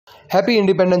Happy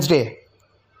Independence Day.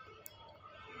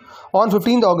 On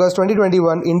 15th August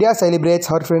 2021, India celebrates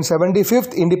her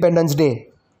 75th Independence Day.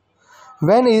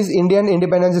 When is Indian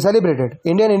Independence Day celebrated?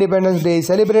 Indian Independence Day is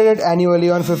celebrated annually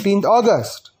on 15th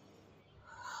August.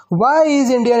 Why is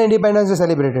Indian Independence Day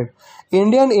celebrated?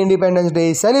 Indian Independence Day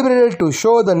is celebrated to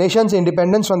show the nation's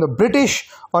independence from the British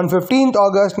on 15th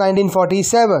August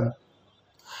 1947.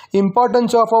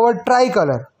 Importance of our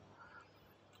tricolour.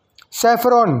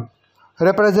 Saffron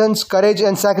represents courage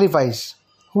and sacrifice.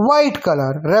 White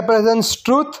color represents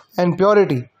truth and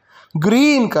purity.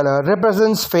 Green color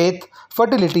represents faith,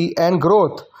 fertility and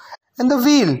growth. And the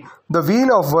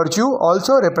wheel of virtue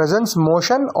also represents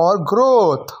motion or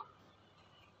growth.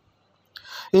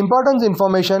 Important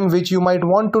information which you might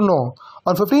want to know.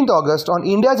 On 15th August, on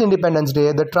India's Independence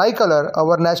Day, the tricolour,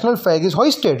 our national flag, is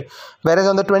hoisted. Whereas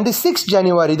on the 26th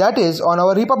January, that is, on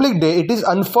our Republic Day, it is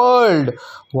unfurled.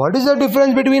 What is the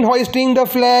difference between hoisting the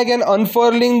flag and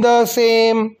unfurling the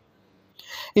same?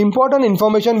 Important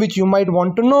information which you might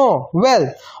want to know.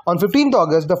 Well, on 15th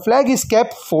August, the flag is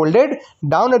kept folded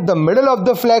down at the middle of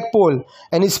the flagpole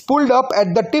and is pulled up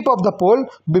at the tip of the pole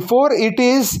before it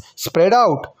is spread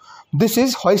out. This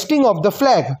is hoisting of the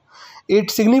flag.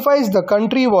 It signifies the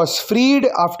country was freed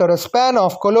after a span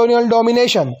of colonial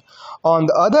domination. On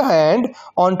the other hand,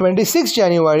 on 26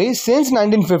 January, since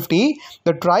 1950,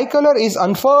 the tricolour is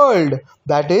unfurled.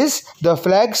 That is, the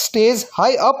flag stays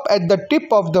high up at the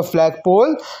tip of the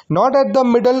flagpole, not at the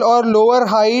middle or lower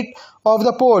height of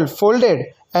the pole, folded,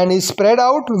 and is spread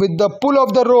out with the pull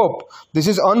of the rope. This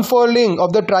is unfurling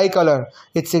of the tricolour.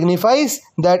 It signifies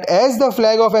that as the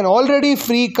flag of an already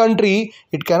free country,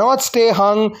 it cannot stay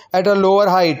hung at a lower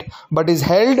height, but is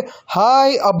held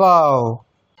high above.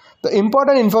 The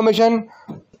important information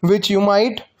which you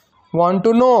might want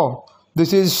to know.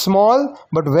 This is small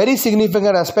but very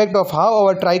significant aspect of how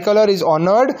our tricolour is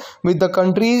honoured with the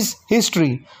country's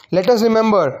history. Let us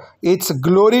remember its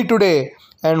glory today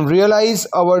and realize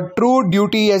our true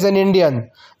duty as an Indian.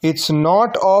 It's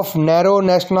not of narrow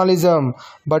nationalism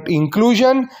but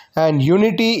inclusion and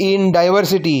unity in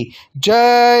diversity.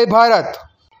 Jai Bharat!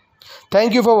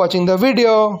 Thank you for watching the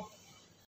video.